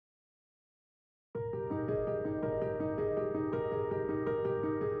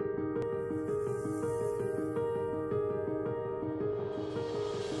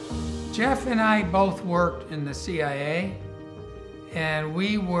Jeff and I both worked in the CIA, and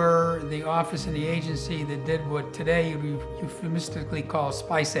we were the office and the agency that did what today you euphemistically call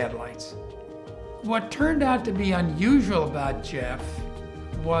spy satellites. What turned out to be unusual about Jeff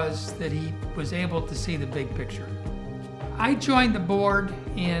was that he was able to see the big picture. I joined the board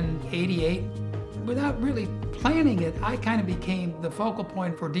in '88. Without really planning it, I kind of became the focal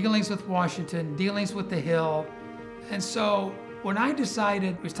point for dealings with Washington, dealings with the Hill. And so when I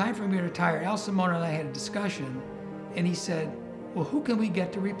decided it was time for me to retire, Al Simone and I had a discussion, and he said, well, who can we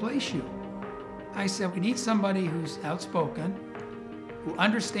get to replace you? I said, we need somebody who's outspoken, who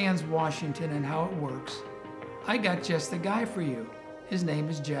understands Washington and how it works. I got just the guy for you. His name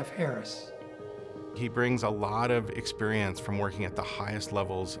is Jeff Harris. He brings a lot of experience from working at the highest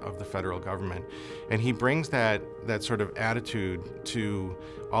levels of the federal government. And he brings that sort of attitude to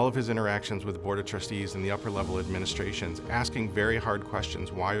all of his interactions with the Board of Trustees and the upper level administrations, asking very hard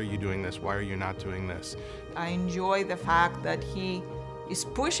questions. Why are you doing this? Why are you not doing this? I enjoy the fact that he is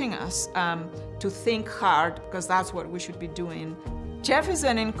pushing us to think hard, because that's what we should be doing. Jeff is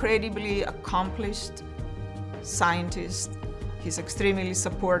an incredibly accomplished scientist. He's extremely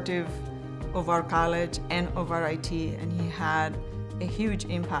supportive of our college and of RIT, and he had a huge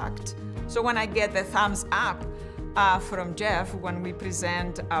impact. So when I get the thumbs up from Jeff when we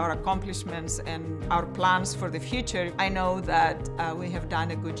present our accomplishments and our plans for the future, I know that we have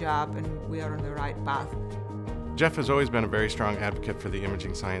done a good job and we are on the right path. Jeff has always been a very strong advocate for the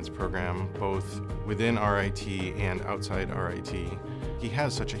imaging science program, both within RIT and outside RIT. He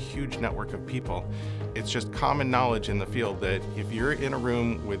has such a huge network of people. It's just common knowledge in the field that if you're in a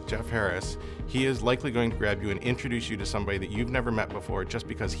room with Jeff Harris, he is likely going to grab you and introduce you to somebody that you've never met before just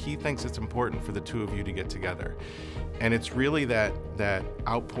because he thinks it's important for the two of you to get together. And it's really that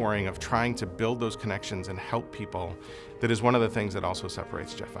outpouring of trying to build those connections and help people that is one of the things that also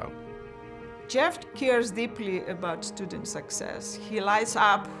separates Jeff out. Jeff cares deeply about student success. He lights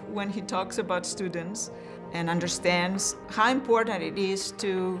up when he talks about students and understands how important it is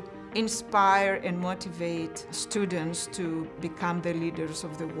to inspire and motivate students to become the leaders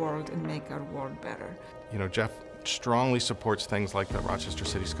of the world and make our world better. You know, Jeff strongly supports things like the Rochester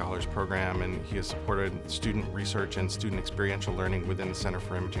City Scholars Program, and he has supported student research and student experiential learning within the Center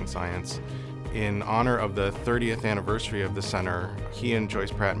for Imaging Science. In honor of the 30th anniversary of the center, he and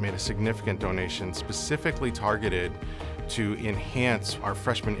Joyce Pratt made a significant donation specifically targeted to enhance our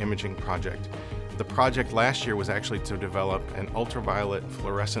freshman imaging project. The project last year was actually to develop an ultraviolet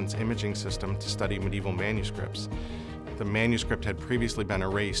fluorescence imaging system to study medieval manuscripts. The manuscript had previously been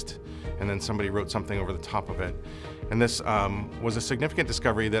erased, and then somebody wrote something over the top of it. And this was a significant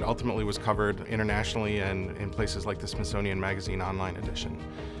discovery that ultimately was covered internationally and in places like the Smithsonian Magazine online edition.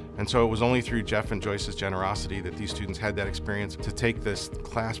 And so it was only through Jeff and Joyce's generosity that these students had that experience to take this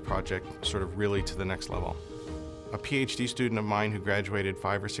class project sort of really to the next level. A PhD student of mine who graduated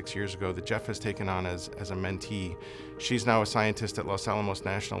 5 or 6 years ago that Jeff has taken on as a mentee, she's now a scientist at Los Alamos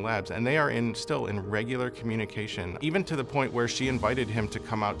National Labs, and they are still in regular communication, even to the point where she invited him to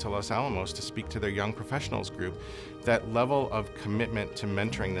come out to Los Alamos to speak to their young professionals group. That level of commitment to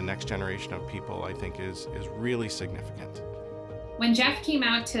mentoring the next generation of people, I think, is really significant. When Jeff came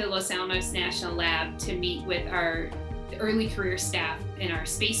out to Los Alamos National Lab to meet with our early career staff in our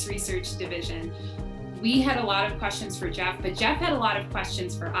space research division, we had a lot of questions for Jeff, but Jeff had a lot of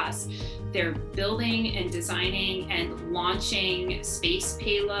questions for us. They're building and designing and launching space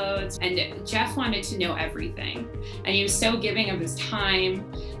payloads, and Jeff wanted to know everything. And he was so giving of his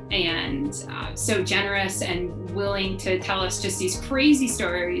time and so generous and willing to tell us just these crazy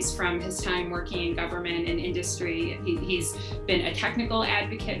stories from his time working in government and industry. He's been a technical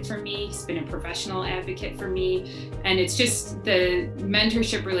advocate for me, he's been a professional advocate for me, and it's just the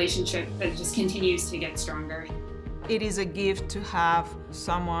mentorship relationship that just continues to get stronger. It is a gift to have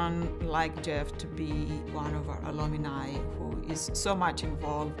someone like Jeff to be one of our alumni who is so much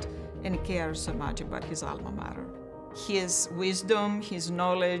involved and cares so much about his alma mater. His wisdom, his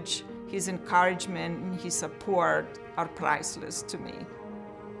knowledge, his encouragement, and his support are priceless to me.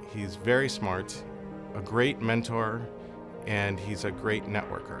 He's very smart, a great mentor, and he's a great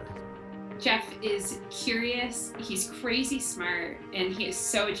networker. Jeff is curious, he's crazy smart, and he is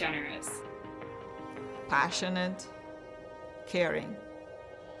so generous. Passionate, caring,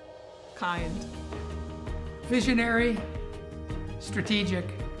 kind. Visionary, strategic,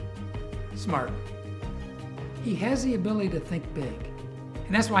 smart. He has the ability to think big,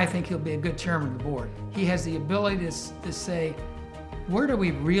 and that's why I think he'll be a good chairman of the board. He has the ability to say, where do we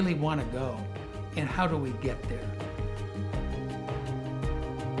really want to go, and how do we get there?